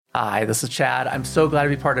Hi, this is Chad. I'm so glad to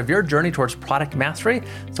be part of your journey towards product mastery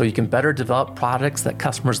so you can better develop products that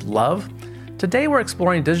customers love. Today, we're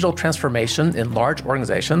exploring digital transformation in large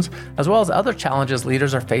organizations, as well as other challenges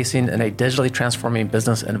leaders are facing in a digitally transforming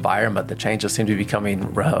business environment. The changes seem to be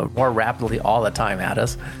coming more rapidly all the time at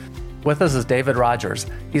us. With us is David Rogers.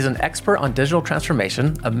 He's an expert on digital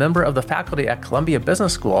transformation, a member of the faculty at Columbia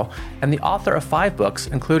Business School, and the author of 5 books,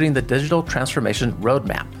 including the Digital Transformation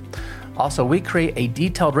Roadmap. Also, we create a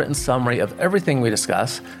detailed written summary of everything we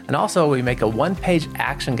discuss, and also we make a one-page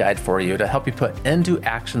action guide for you to help you put into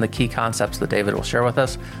action the key concepts that David will share with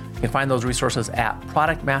us. You can find those resources at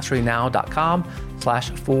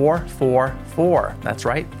productmasterynow.com/444. That's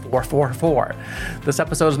right, 444. This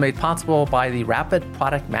episode is made possible by the Rapid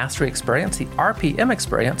Product Mastery Experience, the RPM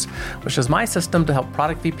Experience, which is my system to help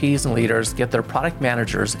product VPs and leaders get their product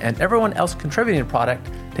managers and everyone else contributing to product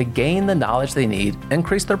to gain the knowledge they need,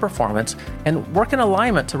 increase their performance, and work in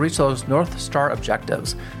alignment to reach those North Star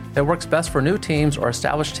objectives. It works best for new teams or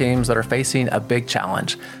established teams that are facing a big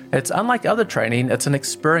challenge. It's unlike other training, it's an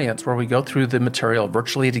experience where we go through the material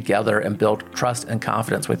virtually together and build trust and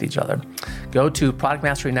confidence with each other. Go to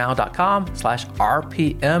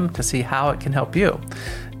productmasterynow.com/RPM to see how it can help you.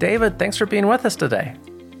 David, thanks for being with us today.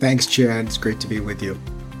 Thanks, Chad. It's great to be with you.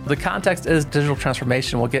 The context is digital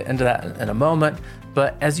transformation. We'll get into that in a moment.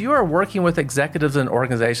 But as you are working with executives and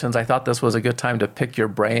organizations, I thought this was a good time to pick your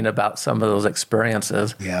brain about some of those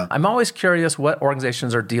experiences. Yeah. I'm always curious what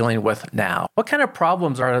organizations are dealing with now. What kind of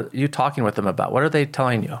problems are you talking with them about? What are they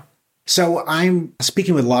telling you? So I'm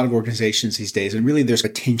speaking with a lot of organizations these days, and really there's a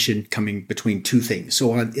tension coming between two things.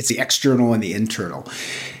 So it's the external and the internal.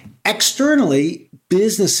 Externally,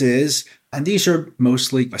 businesses, and these are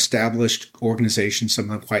mostly established organizations, some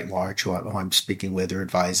of them quite large who I'm speaking with or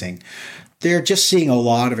advising, they're just seeing a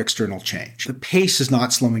lot of external change. The pace is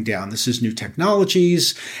not slowing down. This is new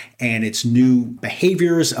technologies and it's new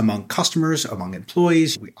behaviors among customers, among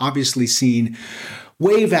employees. We've obviously seen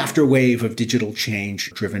wave after wave of digital change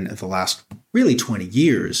driven in the last really 20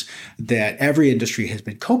 years that every industry has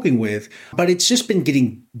been coping with, but it's just been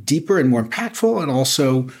getting deeper and more impactful. And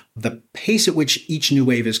also the pace at which each new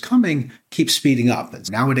wave is coming keeps speeding up.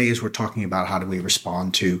 And nowadays we're talking about how do we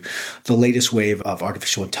respond to the latest wave of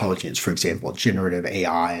artificial intelligence, for example, generative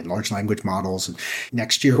AI and large language models. And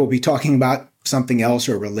next year we'll be talking about something else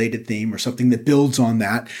or a related theme or something that builds on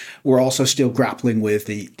that. We're also still grappling with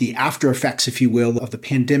the after effects, if you will, of the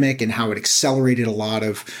pandemic and how it accelerated a lot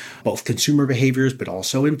of both consumer behaviors, but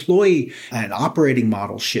also employee and operating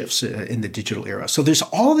model shifts in the digital era. So there's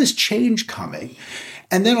all this change coming.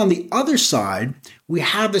 And then on the other side, we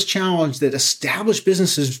have this challenge that established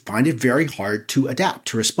businesses find it very hard to adapt,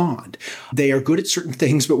 to respond. They are good at certain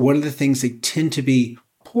things, but one of the things they tend to be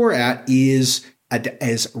poor at is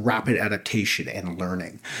as rapid adaptation and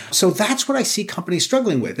learning. So that's what I see companies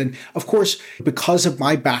struggling with. And of course, because of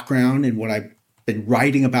my background and what I've been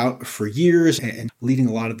writing about for years and leading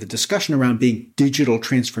a lot of the discussion around being digital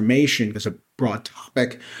transformation as a broad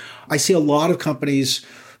topic, I see a lot of companies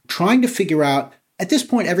trying to figure out, at this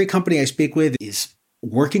point, every company I speak with is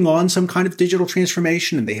working on some kind of digital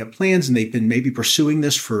transformation and they have plans and they've been maybe pursuing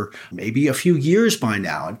this for maybe a few years by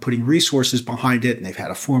now and putting resources behind it and they've had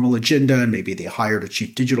a formal agenda and maybe they hired a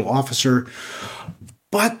chief digital officer,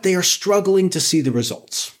 but they are struggling to see the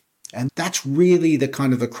results. And that's really the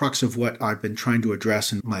kind of the crux of what I've been trying to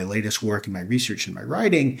address in my latest work and my research and my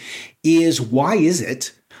writing is why is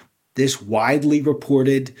it this widely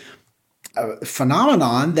reported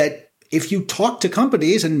phenomenon that if you talk to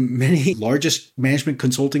companies, and many largest management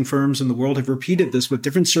consulting firms in the world have repeated this with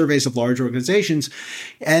different surveys of large organizations,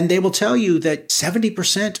 and they will tell you that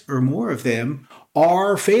 70% or more of them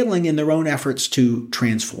are failing in their own efforts to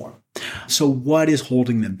transform. So what is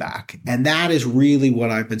holding them back? And that is really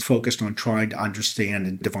what I've been focused on trying to understand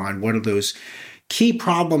and divine. What are those key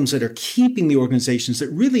problems that are keeping the organizations that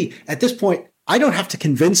really, at this point, I don't have to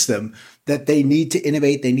convince them that they need to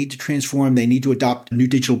innovate, they need to transform, they need to adopt new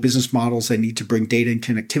digital business models, they need to bring data and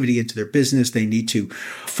connectivity into their business, they need to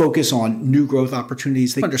focus on new growth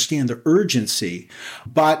opportunities. They understand the urgency,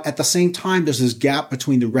 but at the same time, there's this gap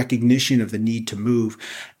between the recognition of the need to move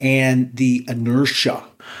and the inertia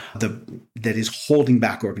that is holding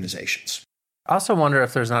back organizations. I also wonder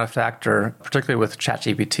if there's not a factor, particularly with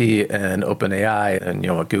ChatGPT and OpenAI and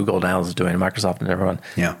what Google now is doing, Microsoft and everyone.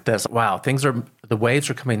 Yeah. That's the waves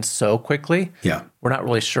are coming so quickly. Yeah. We're not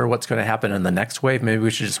really sure what's going to happen in the next wave. Maybe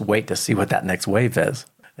we should just wait to see what that next wave is.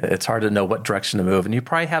 It's hard to know what direction to move. And you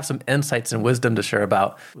probably have some insights and wisdom to share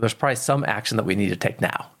about there's probably some action that we need to take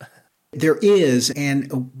now. There is.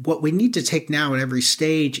 And what we need to take now at every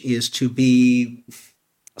stage is to be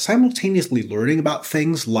simultaneously learning about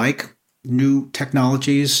things like new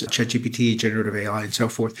technologies, ChatGPT, generative AI, and so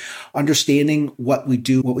forth, understanding what we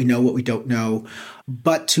do, what we know, what we don't know,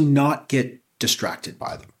 but to not get distracted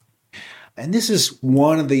by them. And this is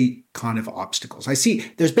one of the kind of obstacles. I see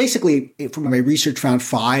there's basically, from my research, found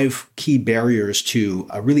 5 key barriers to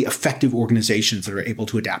really effective organizations that are able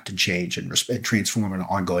to adapt and change and transform on an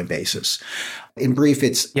ongoing basis. In brief,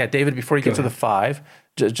 it's... Yeah, David, before you get to the 5,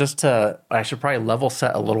 I should probably level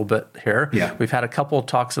set a little bit here. Yeah. We've had a couple of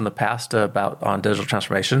talks in the past on digital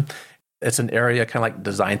transformation. It's an area kind of like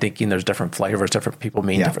design thinking. There's different flavors, different people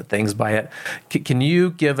mean different things by it. Can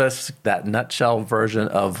you give us that nutshell version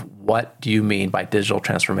of what do you mean by digital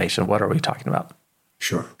transformation? What are we talking about?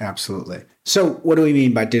 Sure, absolutely. So what do we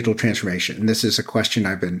mean by digital transformation? And this is a question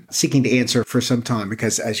I've been seeking to answer for some time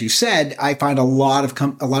because, as you said, I find a lot of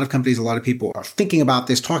companies, a lot of people are thinking about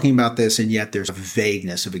this, talking about this, and yet there's a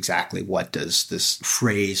vagueness of exactly what does this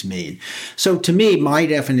phrase mean. So to me, my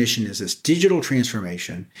definition is this: digital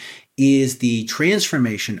transformation is the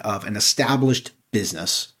transformation of an established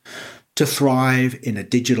business to thrive in a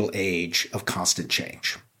digital age of constant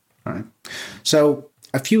change. All right. So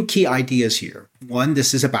a few key ideas here. One,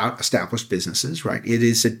 this is about established businesses, right? It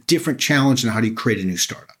is a different challenge than how do you create a new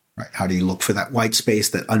startup, right? How do you look for that white space,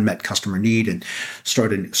 that unmet customer need, and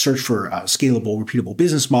start a search for a scalable, repeatable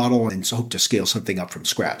business model and hope to scale something up from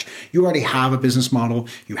scratch. You already have a business model.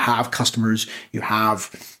 You have customers. You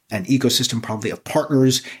have an ecosystem probably of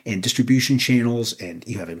partners and distribution channels, and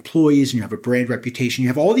you have employees, and you have a brand reputation. You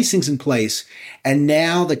have all these things in place. And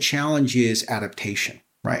now the challenge is adaptation.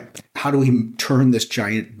 Right? How do we turn this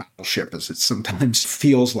giant battleship, as it sometimes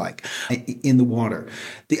feels like, in the water?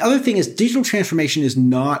 The other thing is digital transformation is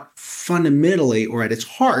not fundamentally or at its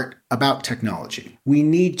heart about technology. We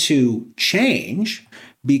need to change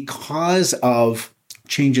because of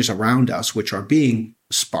changes around us, which are being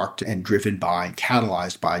sparked and driven by and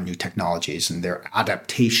catalyzed by new technologies and their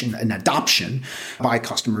adaptation and adoption by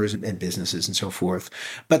customers and businesses and so forth.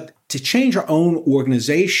 But to change our own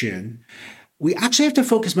organization, we actually have to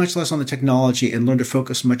focus much less on the technology and learn to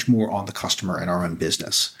focus much more on the customer and our own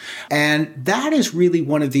business. And that is really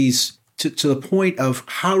one of these, to the point of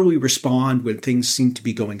how do we respond when things seem to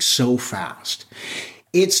be going so fast?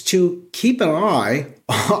 It's to keep an eye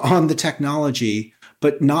on the technology,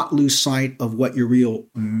 but not lose sight of what your real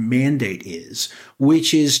mandate is,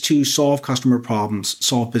 which is to solve customer problems,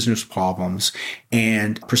 solve business problems,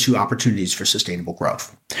 and pursue opportunities for sustainable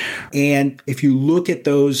growth. And if you look at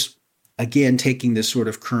those, again, taking this sort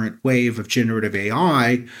of current wave of generative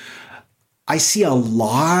AI, I see a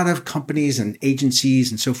lot of companies and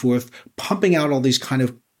agencies and so forth pumping out all these kind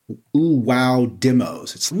of ooh, wow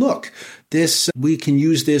demos. It's, look, we can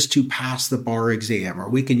use this to pass the bar exam, or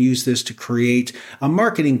we can use this to create a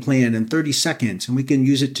marketing plan in 30 seconds, and we can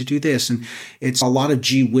use it to do this. And it's a lot of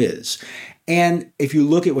gee whiz. And if you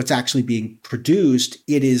look at what's actually being produced,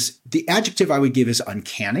 it is, the adjective I would give is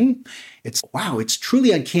uncanny. It's, wow, it's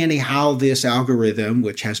truly uncanny how this algorithm,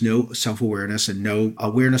 which has no self-awareness and no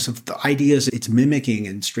awareness of the ideas it's mimicking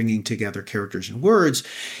and stringing together characters and words,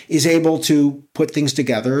 is able to put things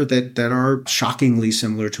together that are shockingly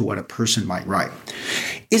similar to what a person might write.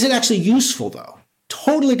 Is it actually useful, though?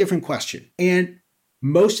 Totally different question. And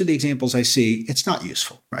most of the examples I see, it's not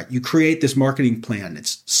useful, right? You create this marketing plan.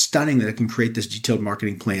 It's stunning that it can create this detailed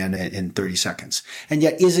marketing plan in 30 seconds. And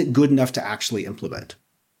yet, is it good enough to actually implement?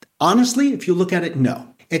 Honestly, if you look at it, no.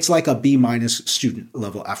 It's like a B- student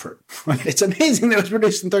level effort. Right? It's amazing that it was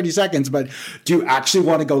produced in 30 seconds, but do you actually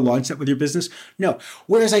want to go launch that with your business? No.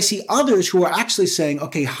 Whereas I see others who are actually saying,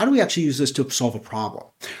 okay, how do we actually use this to solve a problem?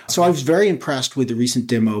 So I was very impressed with the recent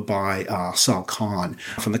demo by Sal Khan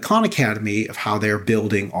from the Khan Academy of how they're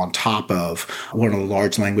building on top of one of the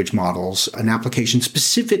large language models, an application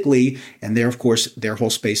specifically, and there, of course, their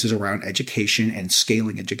whole space is around education and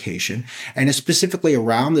scaling education, and it's specifically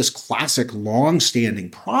around this classic long-standing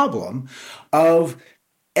problem of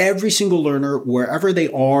every single learner, wherever they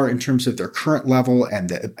are in terms of their current level and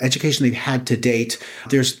the education they've had to date,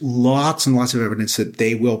 there's lots and lots of evidence that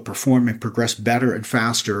they will perform and progress better and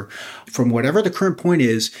faster from whatever the current point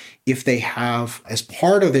is if they have, as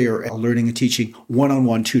part of their learning and teaching,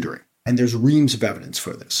 one-on-one tutoring. And there's reams of evidence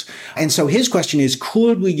for this. And so his question is,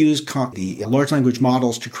 could we use the large language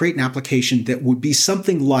models to create an application that would be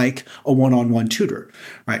something like a one-on-one tutor,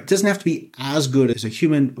 right? It doesn't have to be as good as a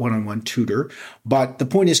human one-on-one tutor, but the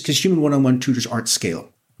point is, because human one-on-one tutors aren't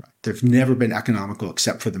scalable. Right? They've never been economical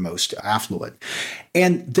except for the most affluent.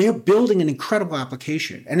 And they're building an incredible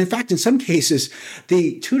application. And in fact, in some cases,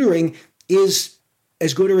 the tutoring is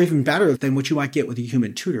as good or even better than what you might get with a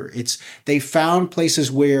human tutor. They found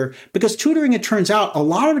places where, because tutoring, it turns out, a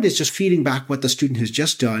lot of it is just feeding back what the student has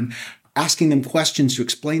just done, asking them questions to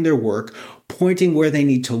explain their work, pointing where they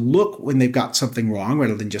need to look when they've got something wrong,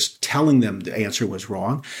 rather than just telling them the answer was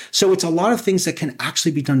wrong. So it's a lot of things that can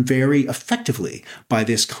actually be done very effectively by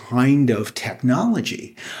this kind of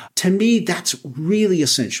technology. To me, that's really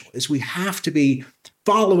essential, is we have to be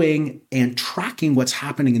following and tracking what's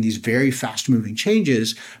happening in these very fast-moving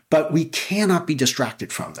changes, but we cannot be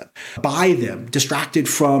distracted from them, by them, distracted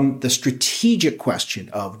from the strategic question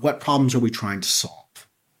of what problems are we trying to solve.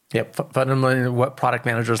 Yep. Fundamentally, what product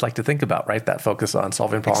managers like to think about, right? That focus on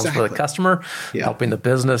solving problems for the customer, helping the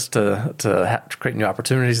business to create new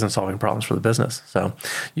opportunities and solving problems for the business. So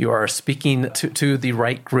you are speaking to the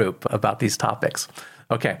right group about these topics.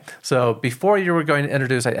 Okay. So before you were going to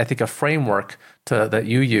introduce, I think, a framework that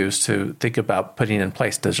you use to think about putting in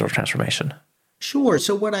place digital transformation. Sure.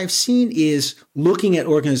 So what I've seen is looking at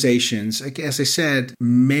organizations, as I said,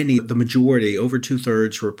 the majority, over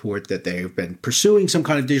 2/3 report that they've been pursuing some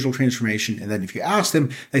kind of digital transformation. And then if you ask them,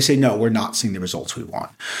 they say, no, we're not seeing the results we want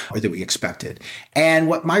or that we expected. And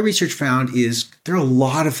what my research found is there are a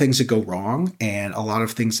lot of things that go wrong and a lot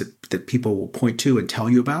of things that people will point to and tell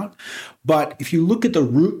you about. But if you look at the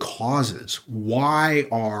root causes, why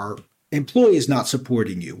are employees not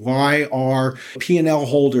supporting you? Why are P&L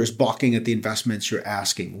holders balking at the investments you're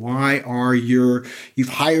asking? Why are you've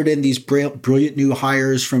hired in these brilliant new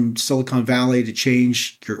hires from Silicon Valley to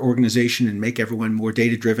change your organization and make everyone more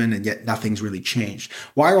data-driven, and yet nothing's really changed?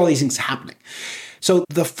 Why are all these things happening? So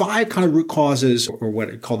the 5 kind of root causes, or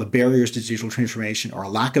what I call the barriers to digital transformation, are a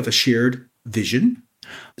lack of a shared vision.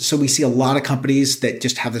 So we see a lot of companies that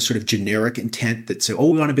just have this sort of generic intent that say,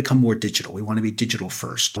 we want to become more digital. We want to be digital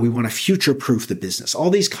first. We want to future-proof the business. All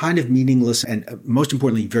these kind of meaningless and, most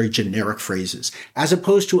importantly, very generic phrases, as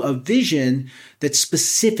opposed to a vision that's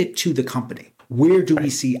specific to the company. Where do we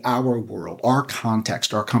see our world, our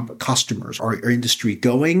context, our customers, our industry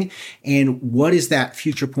going? And what is that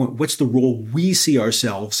future point? What's the role we see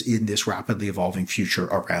ourselves in this rapidly evolving future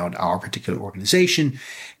around our particular organization?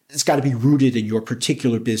 It's got to be rooted in your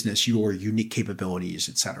particular business, your unique capabilities,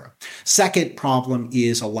 et cetera. Second problem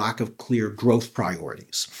is a lack of clear growth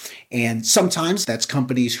priorities. And sometimes that's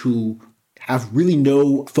companies who have really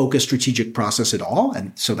no focused strategic process at all.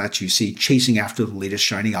 And so that's, you see, chasing after the latest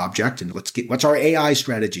shiny object and what's our AI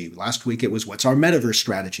strategy? Last week it was, what's our metaverse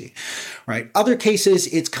strategy, right? Other cases,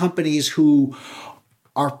 it's companies who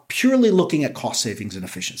are purely looking at cost savings and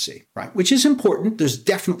efficiency, right? Which is important. There's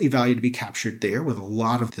definitely value to be captured there with a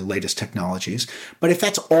lot of the latest technologies. But if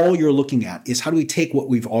that's all you're looking at is how do we take what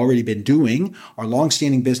we've already been doing, our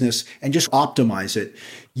longstanding business, and just optimize it,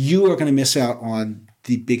 you are going to miss out on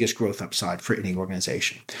the biggest growth upside for any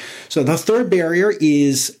organization. So the third barrier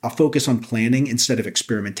is a focus on planning instead of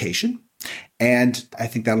experimentation. And I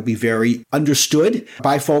think that'll be very understood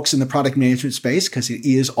by folks in the product management space, because it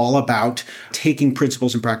is all about taking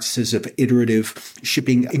principles and practices of iterative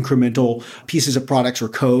shipping, incremental pieces of products or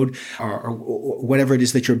code or whatever it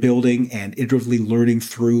is that you're building, and iteratively learning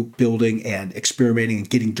through building and experimenting and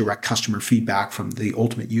getting direct customer feedback from the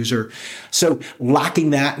ultimate user. So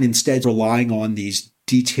lacking that and instead relying on these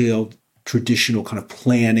detailed, traditional kind of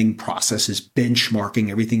planning processes,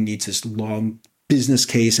 benchmarking, everything needs this long business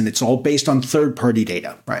case, and it's all based on third-party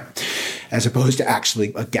data, right? As opposed to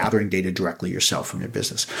actually gathering data directly yourself from your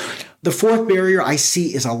business. The fourth barrier I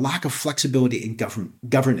see is a lack of flexibility in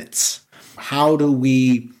governance. How do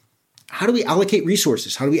we allocate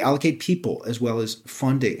resources? How do we allocate people as well as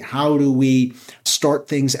funding? How do we start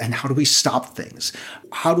things and how do we stop things?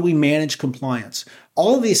 How do we manage compliance?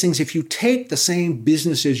 All of these things, if you take the same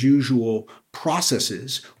business as usual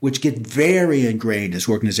processes, which get very ingrained as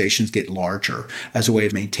organizations get larger as a way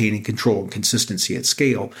of maintaining control and consistency at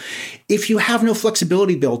scale, if you have no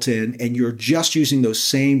flexibility built in and you're just using those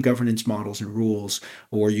same governance models and rules,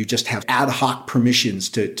 or you just have ad hoc permissions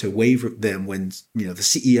to waive them when the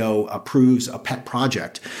CEO approves a pet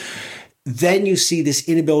project, then you see this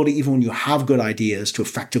inability, even when you have good ideas, to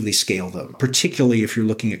effectively scale them, particularly if you're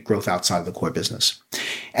looking at growth outside of the core business.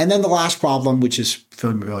 And then the last problem, which is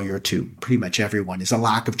familiar to pretty much everyone, is a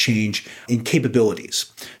lack of change in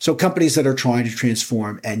capabilities. So companies that are trying to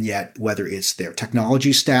transform, and yet whether it's their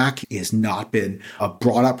technology stack has not been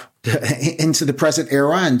brought up into the present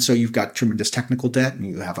era. And so you've got tremendous technical debt and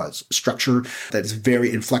you have a structure that is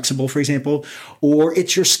very inflexible, for example, or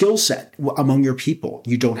it's your skill set among your people.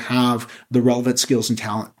 You don't have the relevant skills and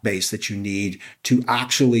talent base that you need to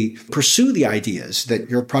actually pursue the ideas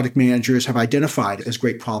that your product managers have identified as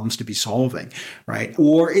great problems to be solving, right?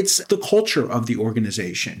 Or it's the culture of the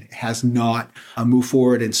organization has not moved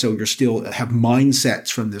forward. And so you still have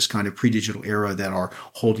mindsets from this kind of pre-digital era that are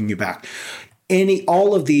holding you back.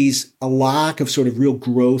 All of these, a lack of sort of real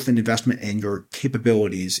growth and investment in your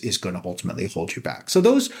capabilities is going to ultimately hold you back. So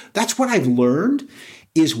that's what I've learned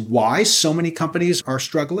is why so many companies are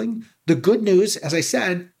struggling. The good news, as I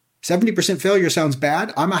said, 70% failure sounds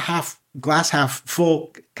bad. I'm a glass half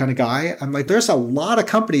full kind of guy. I'm like, there's a lot of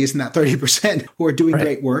companies in that 30% who are doing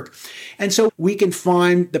great work. And so we can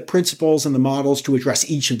find the principles and the models to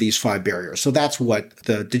address each of these 5 barriers. So that's what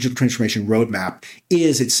the digital transformation roadmap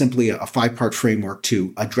is. It's simply a 5-part framework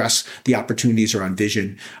to address the opportunities around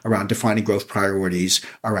vision, around defining growth priorities,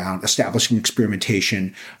 around establishing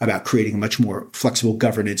experimentation, about creating a much more flexible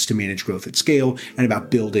governance to manage growth at scale, and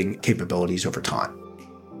about building capabilities over time.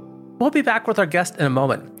 We'll be back with our guest in a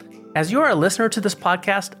moment. As you are a listener to this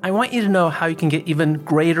podcast, I want you to know how you can get even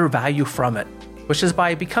greater value from it, which is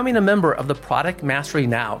by becoming a member of the Product Mastery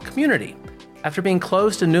Now community. After being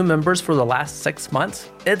closed to new members for the last 6 months,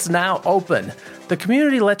 it's now open. The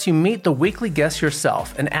community lets you meet the weekly guests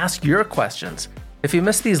yourself and ask your questions. If you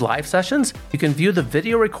miss these live sessions, you can view the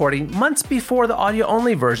video recording months before the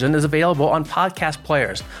audio-only version is available on podcast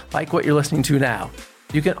players, like what you're listening to now.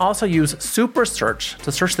 You can also use Super Search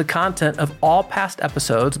to search the content of all past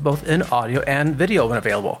episodes, both in audio and video when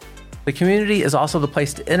available. The community is also the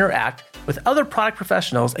place to interact with other product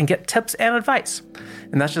professionals and get tips and advice.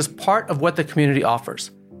 And that's just part of what the community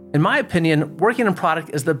offers. In my opinion, working in product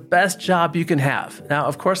is the best job you can have. Now,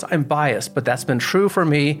 of course, I'm biased, but that's been true for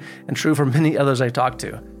me and true for many others I talk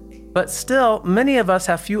to. But still, many of us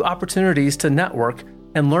have few opportunities to network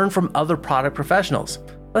and learn from other product professionals.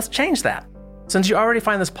 Let's change that. Since you already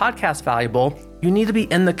find this podcast valuable, you need to be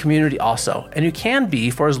in the community also, and you can be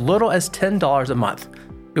for as little as $10 a month.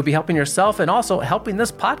 You'll be helping yourself and also helping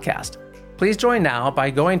this podcast. Please join now by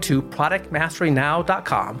going to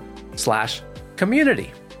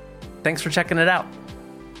productmasterynow.com/community. Thanks for checking it out.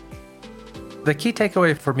 The key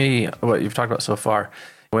takeaway for me, what you've talked about so far,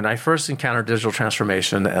 when I first encountered digital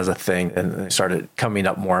transformation as a thing, and it started coming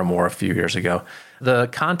up more and more a few years ago, the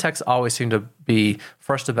context always seemed to be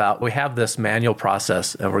first about, we have this manual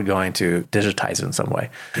process and we're going to digitize it in some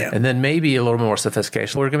way. Yeah. And then maybe a little more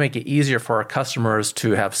sophistication. We're going to make it easier for our customers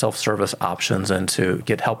to have self-service options and to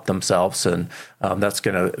get help themselves. And that's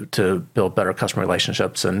going to build better customer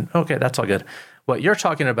relationships. And okay, that's all good. What you're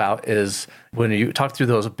talking about is when you talk through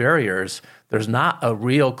those barriers, there's not a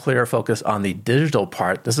real clear focus on the digital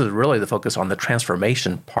part. This is really the focus on the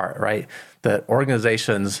transformation part, right? That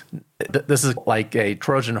organizations, this is like a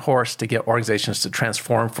Trojan horse to get organizations to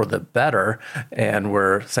transform for the better. And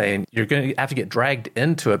we're saying you're going to have to get dragged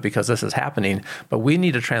into it because this is happening, but we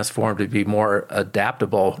need to transform to be more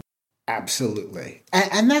adaptable. Absolutely.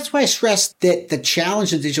 And that's why I stress that the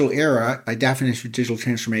challenge of the digital era, by definition of digital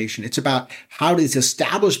transformation, it's about how does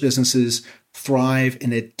established businesses thrive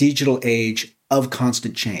in a digital age of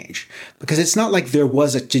constant change. Because it's not like there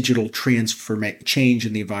was a digital change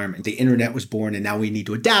in the environment. The internet was born and now we need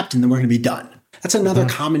to adapt and then we're going to be done. That's another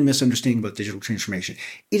common misunderstanding about digital transformation.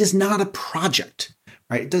 It is not a project.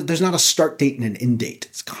 Right? There's not a start date and an end date.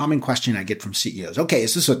 It's a common question I get from CEOs. Okay,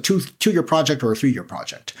 is this a two-year project or a 3-year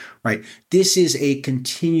project? Right? This is a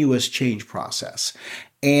continuous change process.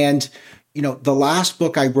 And, the last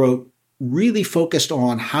book I wrote really focused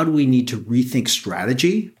on how do we need to rethink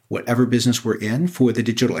strategy, whatever business we're in, for the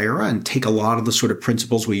digital era, and take a lot of the sort of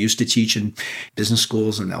principles we used to teach in business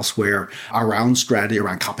schools and elsewhere around strategy,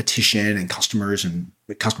 around competition and customers and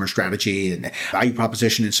customer strategy and value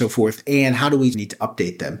proposition and so forth. And how do we need to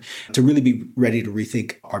update them to really be ready to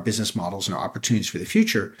rethink our business models and our opportunities for the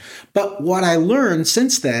future? But what I learned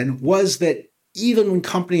since then was that even when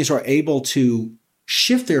companies are able to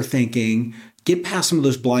shift their thinking, get past some of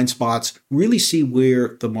those blind spots, really see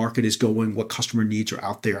where the market is going, what customer needs are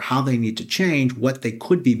out there, how they need to change, what they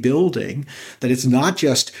could be building, that it's not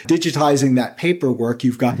just digitizing that paperwork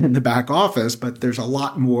you've got in the back office, but there's a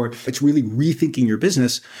lot more. It's really rethinking your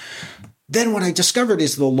business. Then what I discovered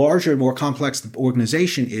is the larger and more complex the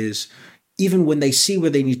organization is, even when they see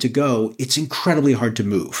where they need to go, it's incredibly hard to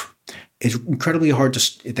move. It's incredibly hard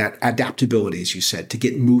to, that adaptability, as you said, to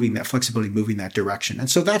get moving, that flexibility, moving that direction.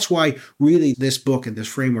 And so that's why really this book and this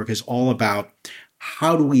framework is all about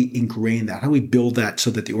how do we ingrain that? How do we build that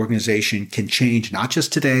so that the organization can change not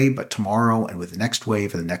just today, but tomorrow and with the next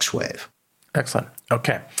wave and the next wave? Excellent.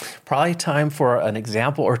 Okay. Probably time for an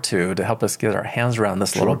example or two to help us get our hands around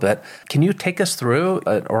this a little bit. Can you take us through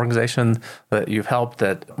an organization that you've helped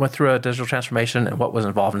that went through a digital transformation and what was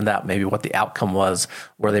involved in that, maybe what the outcome was,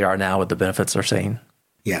 where they are now with the benefits they're seeing?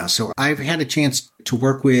 Yeah, so I've had a chance to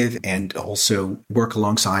work with and also work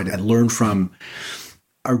alongside and learn from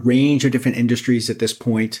a range of different industries at this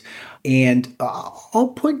point. And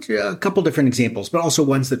I'll put a couple different examples, but also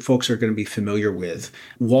ones that folks are going to be familiar with.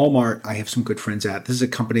 Walmart, I have some good friends at. This is a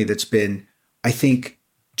company that's been, I think,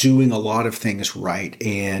 doing a lot of things right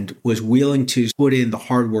and was willing to put in the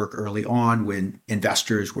hard work early on when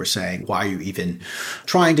investors were saying, why are you even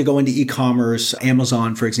trying to go into e-commerce?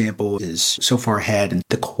 Amazon, for example, is so far ahead in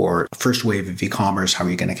the core first wave of e-commerce. How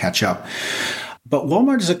are you going to catch up? But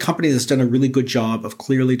Walmart is a company that's done a really good job of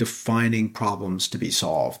clearly defining problems to be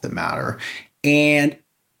solved that matter and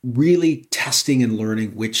really testing and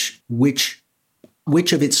learning which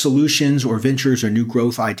of its solutions or ventures or new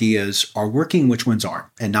growth ideas are working, which ones aren't,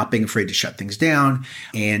 and not being afraid to shut things down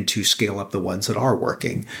and to scale up the ones that are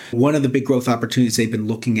working. One of the big growth opportunities they've been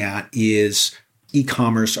looking at is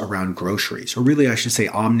e-commerce around groceries, or really I should say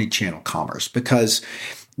omni-channel commerce, because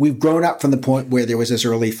we've grown up from the point where there was this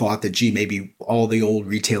early thought that, gee, maybe all the old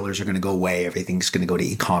retailers are going to go away. Everything's going to go to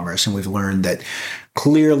e-commerce. And we've learned that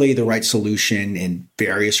clearly the right solution in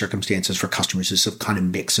various circumstances for customers is some kind of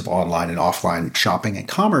mix of online and offline shopping and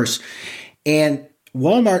commerce. And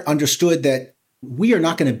Walmart understood that we are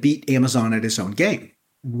not going to beat Amazon at its own game.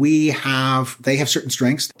 They have certain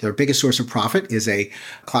strengths. Their biggest source of profit is a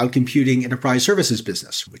cloud computing enterprise services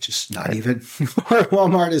business, which is not even where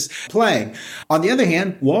Walmart is playing. On the other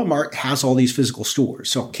hand, Walmart has all these physical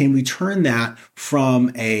stores. So can we turn that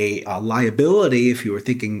from a liability, if you were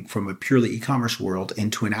thinking from a purely e-commerce world,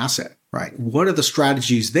 into an asset? Right. What are the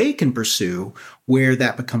strategies they can pursue where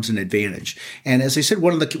that becomes an advantage? And as I said,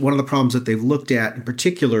 one of the problems that they've looked at in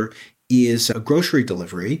particular is a grocery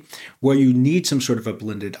delivery where you need some sort of a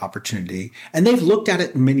blended opportunity. And they've looked at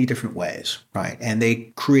it in many different ways, right? And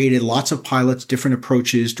they created lots of pilots, different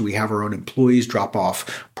approaches. Do we have our own employees drop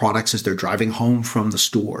off products as they're driving home from the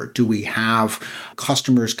store? Do we have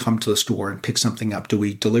customers come to the store and pick something up? Do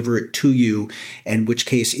we deliver it to you? In which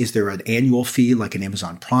case, is there an annual fee like an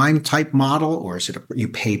Amazon Prime type model, or is it you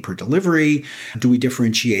pay per delivery? Do we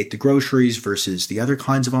differentiate the groceries versus the other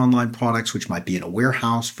kinds of online products, which might be in a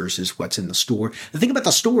warehouse versus what's in the store? The thing about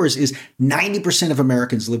the stores is 90% of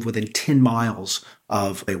Americans live within 10 miles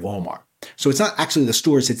of a Walmart. So it's not actually the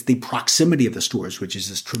stores, it's the proximity of the stores, which is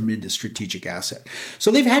this tremendous strategic asset.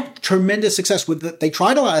 So they've had tremendous success with it. They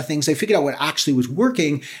tried a lot of things. They figured out what actually was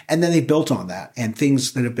working, and then they built on that. And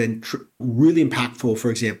things that have been really impactful,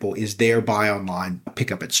 for example, is their buy online,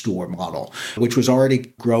 pick up at store model, which was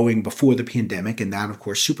already growing before the pandemic. And that, of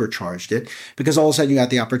course, supercharged it because all of a sudden you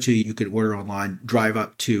got the opportunity. You could order online, drive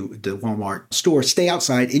up to the Walmart store, stay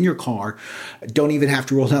outside in your car, don't even have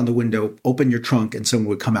to roll down the window, open your trunk, and someone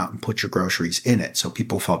would come out and put your groceries in it. So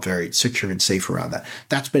people felt very secure and safe around that.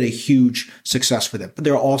 That's been a huge success for them. But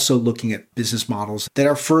they're also looking at business models that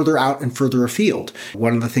are further out and further afield.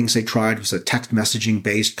 One of the things they tried was a text messaging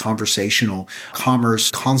based conversational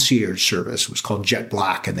commerce concierge service. It was called Jet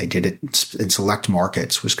Black, and they did it in select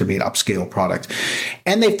markets. It was going to be an upscale product.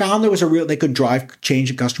 And they found they could drive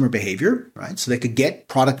change in customer behavior, right? So they could get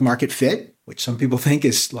product market fit, which some people think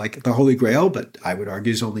is like the holy grail, but I would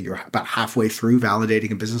argue is only you're about halfway through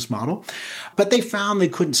validating a business model. But they found they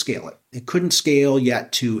couldn't scale it. It couldn't scale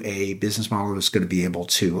yet to a business model that was going to be able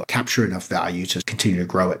to capture enough value to continue to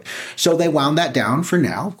grow it. So they wound that down for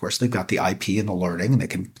now. Of course, they've got the IP and the learning, and they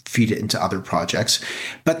can feed it into other projects.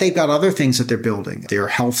 But they've got other things that they're building. Their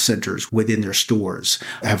health centers within their stores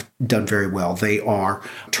have done very well.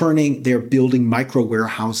 They're building micro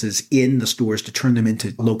warehouses in the stores to turn them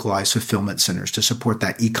into localized fulfillment centers to support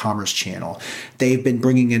that e-commerce channel. They've been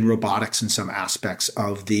bringing in robotics in some aspects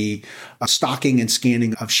of the stocking and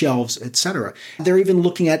scanning of shelves, etc. They're even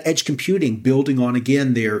looking at edge computing, building on,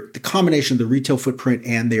 again, the combination of the retail footprint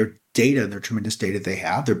and their data, their tremendous data they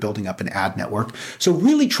have. They're building up an ad network. So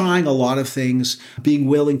really trying a lot of things, being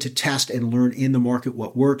willing to test and learn in the market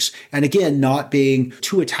what works. And again, not being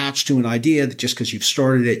too attached to an idea that just because you've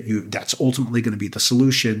started it, that's ultimately going to be the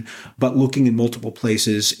solution, but looking in multiple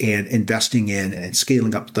places and investing in and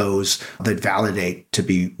scaling up those that validate to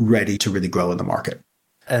be ready to really grow in the market.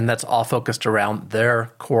 And that's all focused around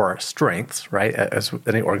their core strengths, right? As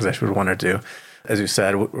any organization would want to do. As you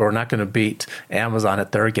said, we're not going to beat Amazon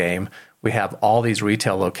at their game. We have all these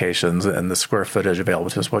retail locations and the square footage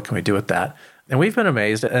available to us. What can we do with that? And we've been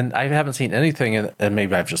amazed, and I haven't seen anything, and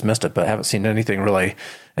maybe I've just missed it, but I haven't seen anything really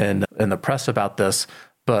in the press about this.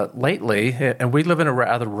 But lately, and we live in a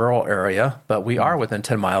rather rural area, but we are within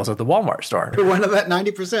 10 miles of the Walmart store. We're one of that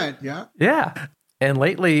 90%, yeah? Yeah. And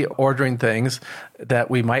lately, ordering things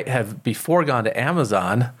that we might have before gone to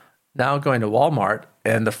Amazon, now going to Walmart.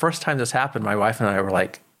 And the first time this happened, my wife and I were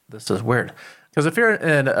like, this is weird. Because if you're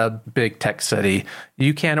in a big tech city,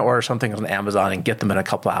 you can order something on Amazon and get them in a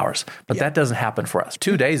couple hours. But that doesn't happen for us.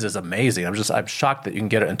 2 days is amazing. I'm shocked that you can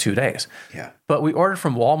get it in 2 days. Yeah. But we ordered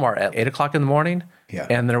from Walmart at 8 o'clock in the morning. Yeah.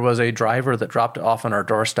 And there was a driver that dropped it off on our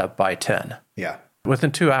doorstep by 10. Yeah.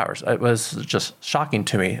 Within 2 hours. It was just shocking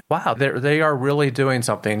to me. Wow, they are really doing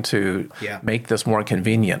something to make this more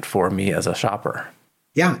convenient for me as a shopper.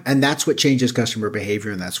 Yeah, and that's what changes customer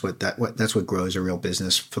behavior, and that's what grows a real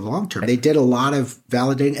business for the long term. They did a lot of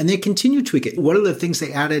validating, and they continue to tweak it. One of the things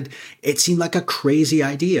they added, it seemed like a crazy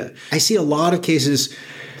idea. I see a lot of cases.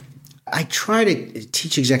 I try to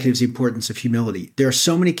teach executives the importance of humility. There are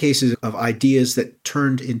so many cases of ideas that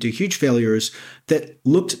turned into huge failures that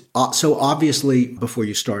looked so obviously before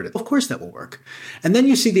you started. Of course, that will work. And then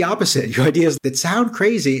you see the opposite. Your ideas that sound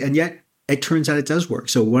crazy, and yet it turns out it does work.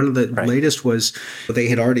 So one of the latest was they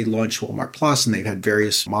had already launched Walmart Plus, and they've had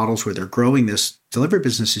various models where they're growing this delivery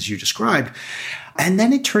business as you described. And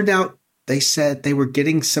then it turned out they said they were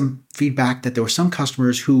getting some feedback that there were some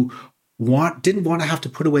customers who didn't want to have to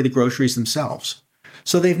put away the groceries themselves.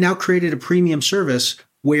 So they've now created a premium service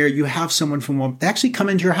where you have someone from Walmart, they actually come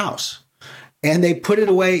into your house and they put it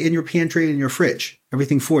away in your pantry and your fridge,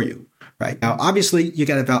 everything for you, right? Now, obviously, you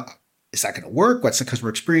got to is that going to work? What's the customer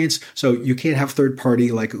experience? So you can't have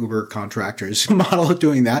third-party like Uber contractors model of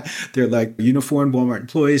doing that. They're like uniformed Walmart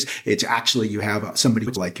employees. It's actually you have somebody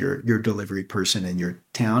like your delivery person in your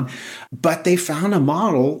town. But they found a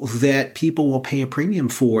model that people will pay a premium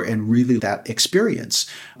for and really that experience.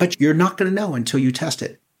 But you're not going to know until you test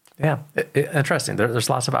it. Yeah, interesting. There's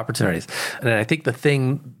lots of opportunities. And I think the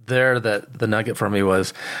thing there that the nugget for me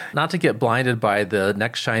was not to get blinded by the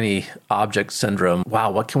next shiny object syndrome.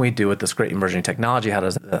 Wow, what can we do with this great emerging technology? How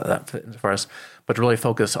does that fit for us? But to really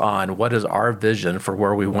focus on what is our vision for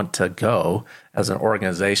where we want to go as an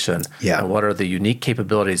organization. Yeah. And what are the unique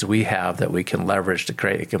capabilities we have that we can leverage to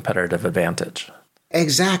create a competitive advantage?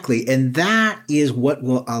 Exactly. And that is what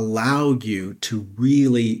will allow you to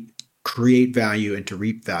really create value and to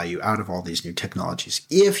reap value out of all these new technologies.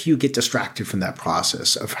 If you get distracted from that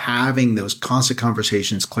process of having those constant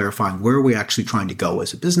conversations, clarifying where are we actually trying to go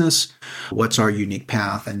as a business, what's our unique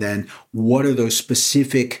path, and then what are those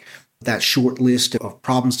specific, that short list of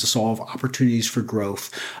problems to solve, opportunities for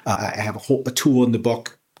growth. I have a tool in the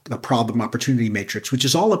book, the problem opportunity matrix, which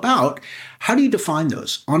is all about how do you define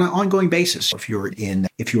those on an ongoing basis. If you're in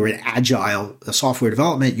agile software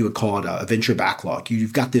development, you would call it a venture backlog.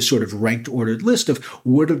 You've got this sort of ranked ordered list of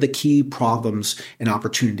what are the key problems and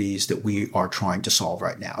opportunities that we are trying to solve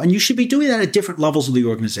right now. And you should be doing that at different levels of the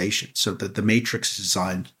organization so that the matrix is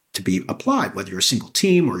designed to be applied, whether you're a single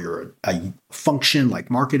team or you're a function like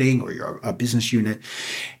marketing or you're a business unit,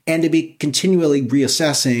 and to be continually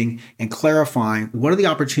reassessing and clarifying what are the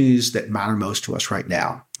opportunities that matter most to us right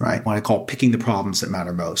now, right? What I call picking the problems that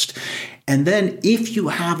matter most. And then if you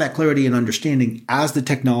have that clarity and understanding as the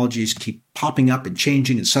technologies keep popping up and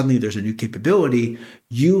changing and suddenly there's a new capability,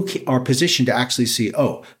 you are positioned to actually see,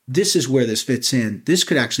 oh, this is where this fits in. This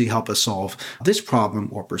could actually help us solve this problem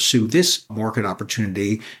or pursue this market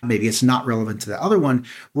opportunity. Maybe it's not relevant to the other one,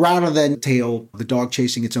 rather than the dog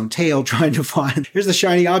chasing its own tail, trying to find, here's the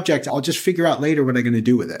shiny object. I'll just figure out later what I'm going to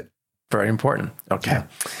do with it. Very important. Okay. Yeah.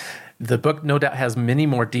 The book, no doubt, has many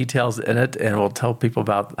more details in it, and we'll tell people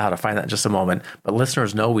about how to find that in just a moment. But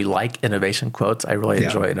listeners know we like innovation quotes. I really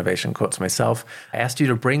enjoy innovation quotes myself. I asked you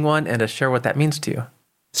to bring one and to share what that means to you.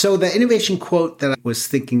 So the innovation quote that I was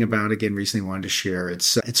thinking about again recently wanted to share,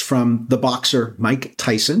 it's from the boxer Mike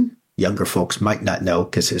Tyson. Younger folks might not know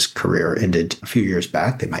because his career ended a few years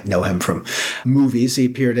back. They might know him from movies he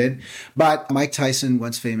appeared in. But Mike Tyson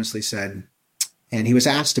once famously said, and he was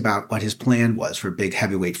asked about what his plan was for a big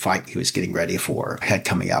heavyweight fight he was getting ready for, had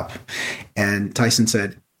coming up. And Tyson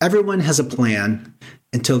said, everyone has a plan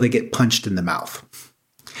until they get punched in the mouth.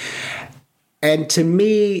 And to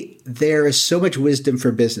me, there is so much wisdom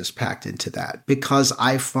for business packed into that, because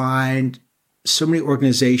I find so many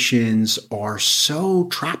organizations are so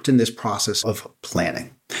trapped in this process of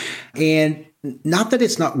planning. And not that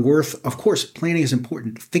it's not worth, of course, planning is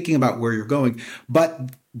important, thinking about where you're going,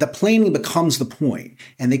 but the planning becomes the point,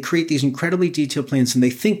 and they create these incredibly detailed plans, and they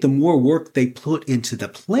think the more work they put into the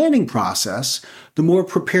planning process, the more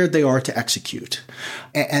prepared they are to execute.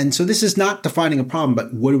 And so this is not defining a problem,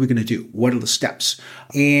 but what are we going to do? What are the steps?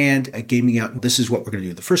 And gaming out, this is what we're going to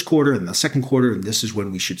do in the first quarter and the second quarter, and this is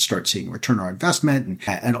when we should start seeing return on our investment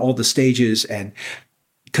and all the stages. And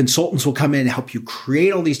consultants will come in and help you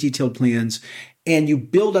create all these detailed plans. And you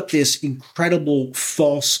build up this incredible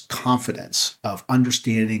false confidence of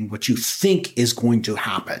understanding what you think is going to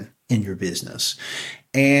happen in your business.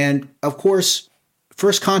 And of course,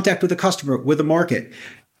 first contact with the customer, with the market,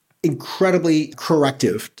 incredibly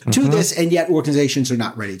corrective to this. And yet organizations are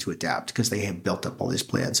not ready to adapt because they have built up all these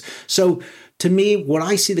plans. So to me, what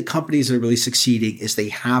I see the companies that are really succeeding is they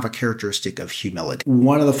have a characteristic of humility.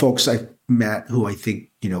 One of the folks I've met who I think,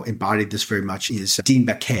 embodied this very much is Dean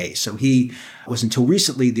McKay. So he was until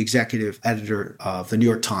recently the executive editor of the New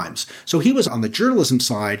York Times. So he was on the journalism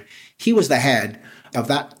side. He was the head of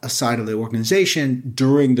that side of the organization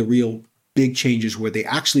during the real big changes where they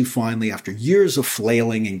actually finally, after years of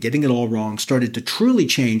flailing and getting it all wrong, started to truly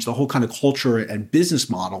change the whole kind of culture and business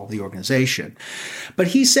model of the organization. But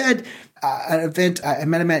he said, at an event, I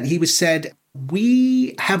met him at, he said,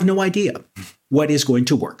 we have no idea what is going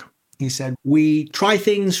to work. He said, we try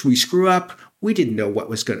things, we screw up. We didn't know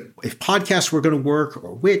if podcasts were going to work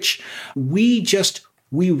or which. We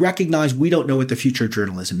recognize we don't know what the future of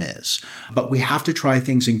journalism is, but we have to try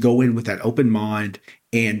things and go in with that open mind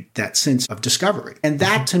and that sense of discovery. And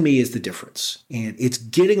that to me is the difference. And it's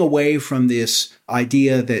getting away from this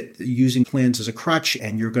idea that using plans as a crutch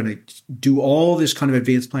and you're going to do all this kind of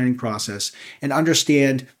advanced planning process and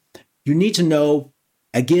understand you need to know.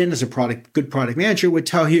 Again, as a good product manager would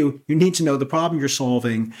tell you, you need to know the problem you're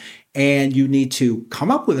solving and you need to come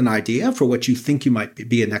up with an idea for what you think you might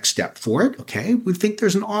be a next step for it. Okay, we think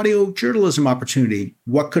there's an audio journalism opportunity.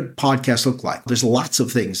 What could podcasts look like? There's lots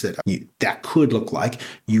of things that could look like.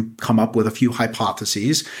 You come up with a few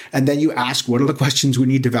hypotheses and then you ask, what are the questions we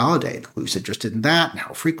need to validate? Who's interested in that and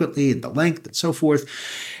how frequently and the length and so forth.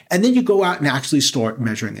 And then you go out and actually start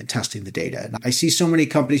measuring and testing the data. And I see so many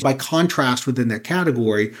companies, by contrast within their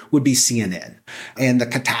category, would be CNN. And the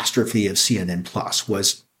catastrophe of CNN Plus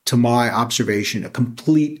was, to my observation, a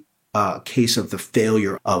complete case of the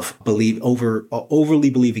failure of overly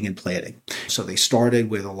believing in planning. So they started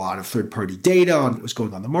with a lot of third-party data on what was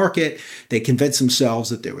going on in the market. They convinced themselves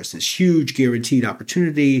that there was this huge guaranteed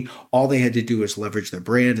opportunity. All they had to do was leverage their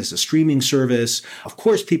brand as a streaming service. Of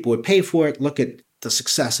course, people would pay for it. Look at the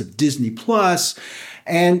success of Disney Plus.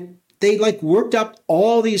 And they worked up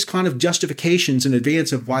all these kind of justifications in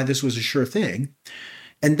advance of why this was a sure thing.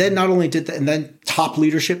 And then not only did that, and then top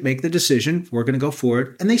leadership make the decision, we're going to go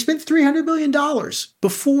forward. And they spent $300 million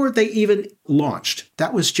before they even launched.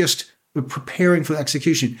 That was just preparing for the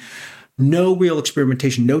execution. No real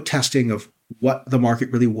experimentation, no testing of what the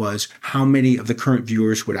market really was, how many of the current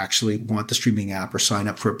viewers would actually want the streaming app or sign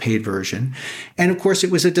up for a paid version. And of course,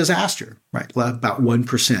 it was a disaster, right? About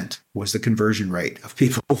 1% was the conversion rate of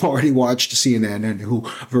people who already watched CNN and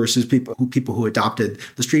versus people who adopted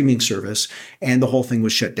the streaming service. And the whole thing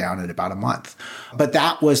was shut down in about a month. But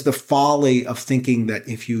that was the folly of thinking that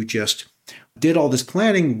if you just did all this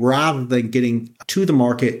planning rather than getting to the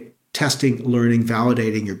market, testing, learning,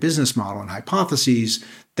 validating your business model and hypotheses,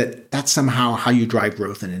 that's somehow how you drive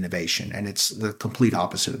growth and innovation. And it's the complete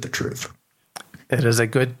opposite of the truth. It is a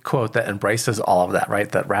good quote that embraces all of that,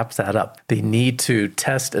 right? That wraps that up. The need to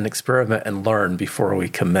test and experiment and learn before we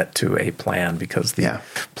commit to a plan, because the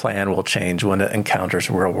plan will change when it encounters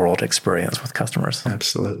real-world experience with customers.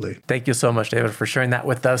 Absolutely. Thank you so much, David, for sharing that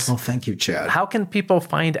with us. Well, thank you, Chad. How can people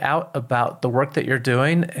find out about the work that you're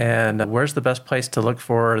doing, and where's the best place to look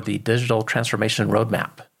for the digital transformation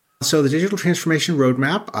roadmap? So the digital transformation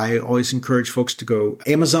roadmap, I always encourage folks to go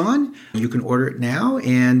Amazon. You can order it now,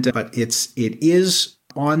 but it is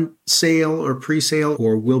on sale or pre-sale,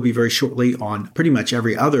 or will be very shortly on pretty much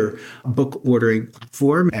every other book ordering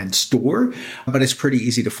platform and store, but it's pretty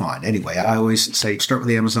easy to find. Anyway, I always say start with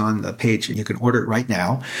the Amazon page and you can order it right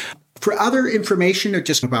now. For other information or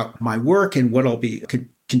just about my work and what I'll be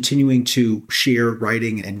continuing to share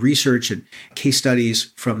writing and research and case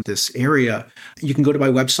studies from this area, you can go to my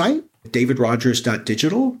website,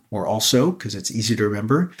 davidrogers.digital, or also, because it's easy to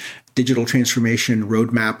remember,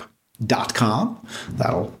 digitaltransformationroadmap.com.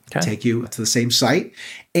 That'll take you to the same site.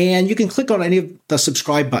 And you can click on any of the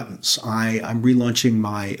subscribe buttons. I'm relaunching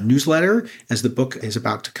my newsletter as the book is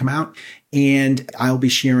about to come out. And I'll be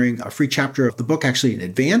sharing a free chapter of the book actually in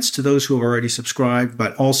advance to those who have already subscribed,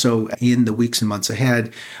 but also in the weeks and months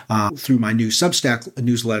ahead through my new Substack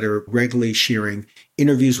newsletter, regularly sharing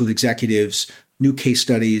interviews with executives, new case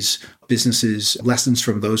studies, businesses, lessons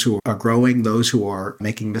from those who are growing, those who are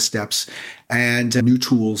making missteps, and new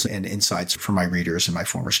tools and insights for my readers and my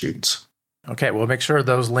former students. Okay, we'll make sure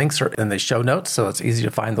those links are in the show notes so it's easy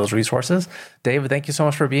to find those resources. David, thank you so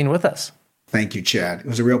much for being with us. Thank you, Chad. It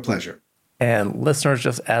was a real pleasure. And listeners,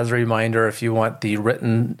 just as a reminder, if you want the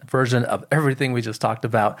written version of everything we just talked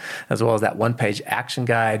about, as well as that one-page action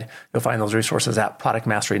guide, you'll find those resources at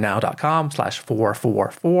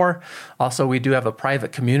productmasterynow.com/444. Also, we do have a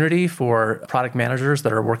private community for product managers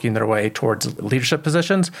that are working their way towards leadership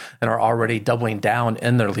positions and are already doubling down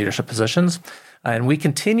in their leadership positions. And we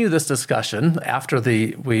continue this discussion after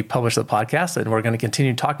we publish the podcast, and we're going to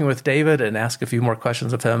continue talking with David and ask a few more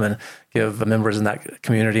questions of him and give members in that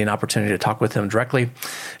community an opportunity to talk with him directly.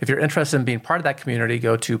 If you're interested in being part of that community,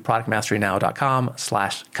 go to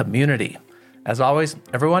productmasterynow.com/community. As always,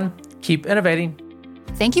 everyone, keep innovating.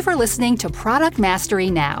 Thank you for listening to Product Mastery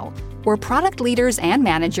Now, where product leaders and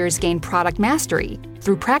managers gain product mastery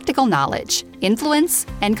through practical knowledge, influence,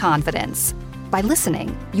 and confidence. By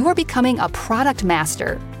listening, you are becoming a product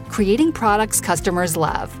master, creating products customers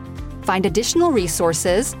love. Find additional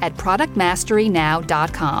resources at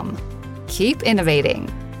productmasterynow.com. Keep innovating.